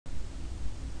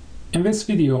In this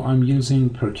video, I'm using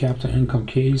per capita income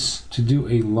case to do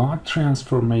a log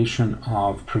transformation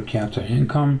of per capita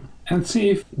income and see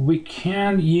if we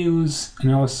can use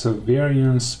analysis of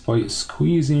variance by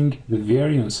squeezing the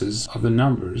variances of the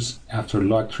numbers after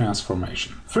log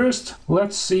transformation. First,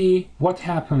 let's see what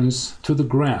happens to the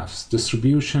graphs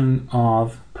distribution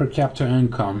of per capita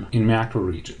income in macro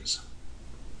regions.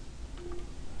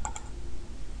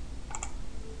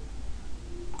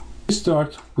 We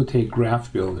start with a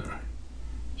graph builder.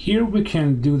 Here we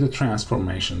can do the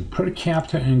transformation per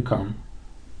capita income.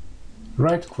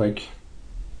 Right click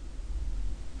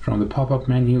from the pop-up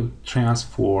menu,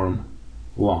 transform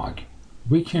log.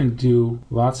 We can do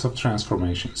lots of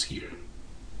transformations here.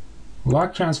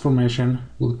 Log transformation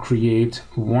will create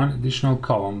one additional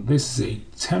column. This is a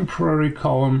temporary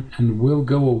column and will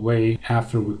go away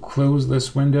after we close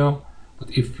this window.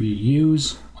 But if we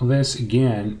use this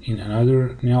again in another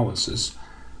analysis,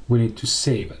 we need to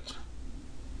save it.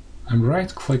 I'm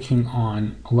right-clicking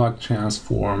on log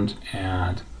transformed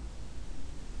and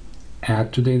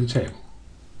add to data table.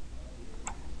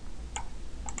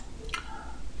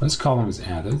 This column is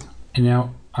added, and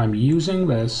now I'm using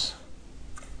this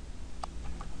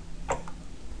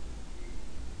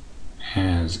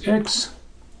as X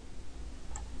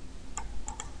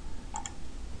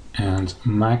and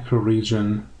macro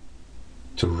region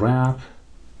to wrap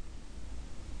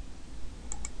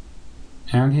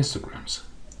and histograms.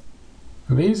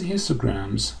 These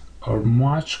histograms are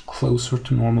much closer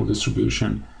to normal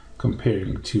distribution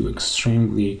comparing to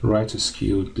extremely right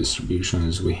skewed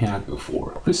distributions we had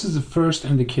before. This is the first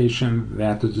indication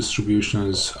that the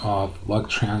distributions of log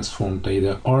transformed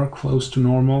data are close to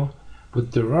normal,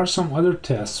 but there are some other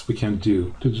tests we can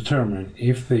do to determine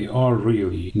if they are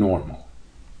really normal.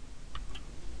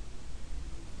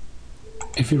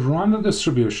 If you run the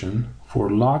distribution for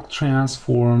log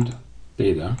transformed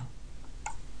data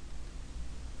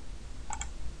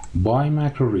by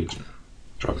macro region,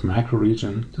 drop macro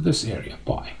region to this area,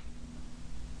 by.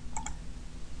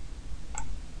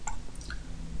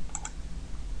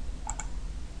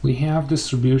 We have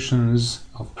distributions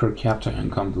of per capita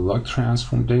income, the log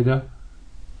transform data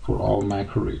for all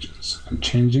macro regions. I'm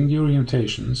changing the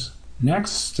orientations.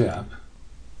 Next step,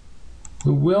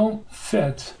 we will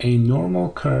fit a normal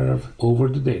curve over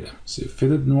the data. So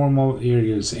fitted normal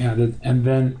area is added, and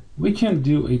then we can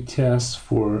do a test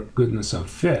for goodness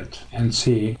of fit and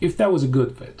see if that was a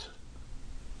good fit.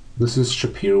 This is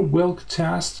Shapiro-Wilk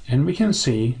test, and we can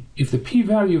see if the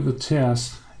p-value of the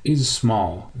test is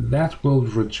small, that will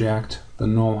reject the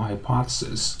null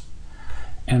hypothesis.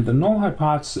 And the null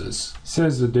hypothesis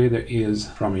says the data is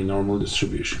from a normal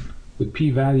distribution with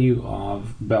p-value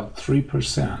of about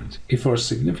 3%. If our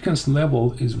significance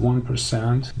level is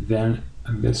 1%, then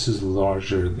this is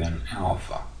larger than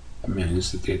alpha. That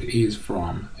means the data is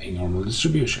from a normal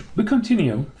distribution. We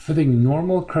continue fitting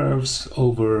normal curves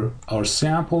over our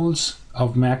samples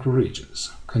of macro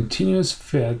regions. Continuous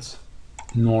fit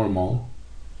normal,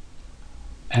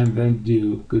 and then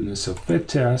do goodness of fit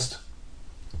test.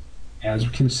 As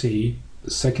we can see,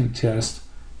 the second test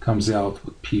comes out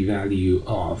with p-value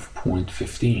of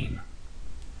 0.15.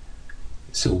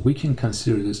 So we can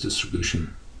consider this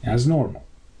distribution as normal.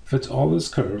 Fit all these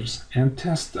curves and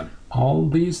test them. All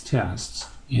these tests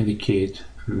indicate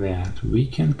that we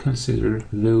can consider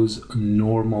those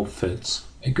normal fits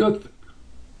a good fit.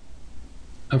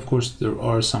 Of course, there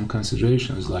are some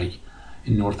considerations, like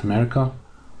in North America,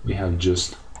 we have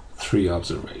just 3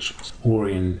 observations, or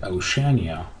in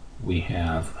Oceania, we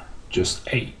have just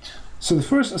 8. So the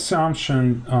first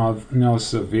assumption of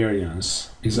analysis of variance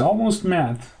is almost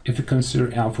met if you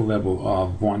consider alpha level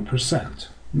of 1%.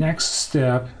 Next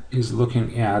step is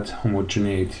looking at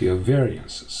homogeneity of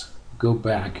variances. Go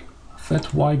back,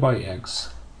 fit y by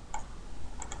x,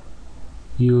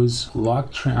 use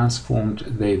log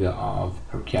transformed data of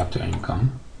per capita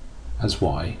income as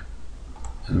y,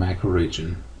 and macro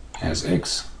region as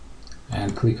x,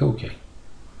 and click OK.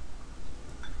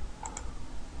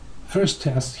 First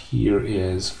test here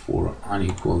is for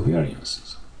unequal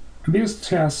variances. These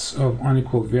tests of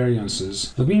unequal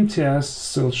variances, the Levene test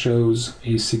still shows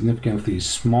a significantly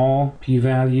small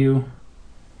p-value.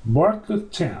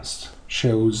 Bartlett test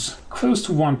shows close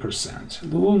to 1%, a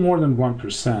little more than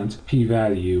 1%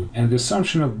 p-value, and the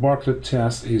assumption of Bartlett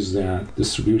test is that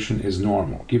distribution is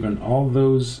normal. Given all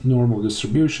those normal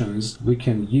distributions, we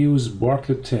can use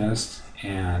Bartlett test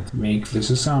and make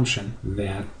this assumption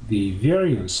that the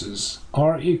variances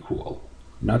are equal.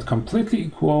 Not completely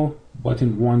equal, but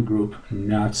in one group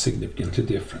not significantly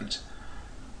different.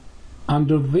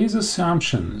 Under these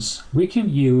assumptions, we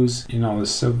can use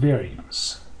analysis of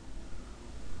variance.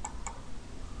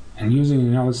 and using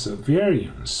analysis of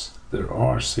variance, there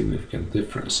are significant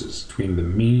differences between the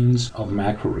means of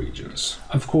macroregions.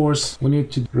 Of course, we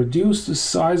need to reduce the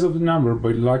size of the number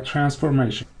by log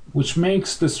transformation, which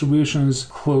makes distributions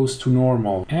close to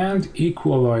normal and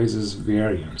equalizes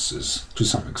variances to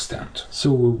some extent.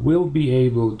 So we will be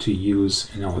able to use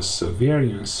analysis of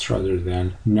variance rather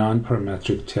than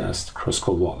non-parametric test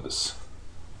Kruskal-Wallis.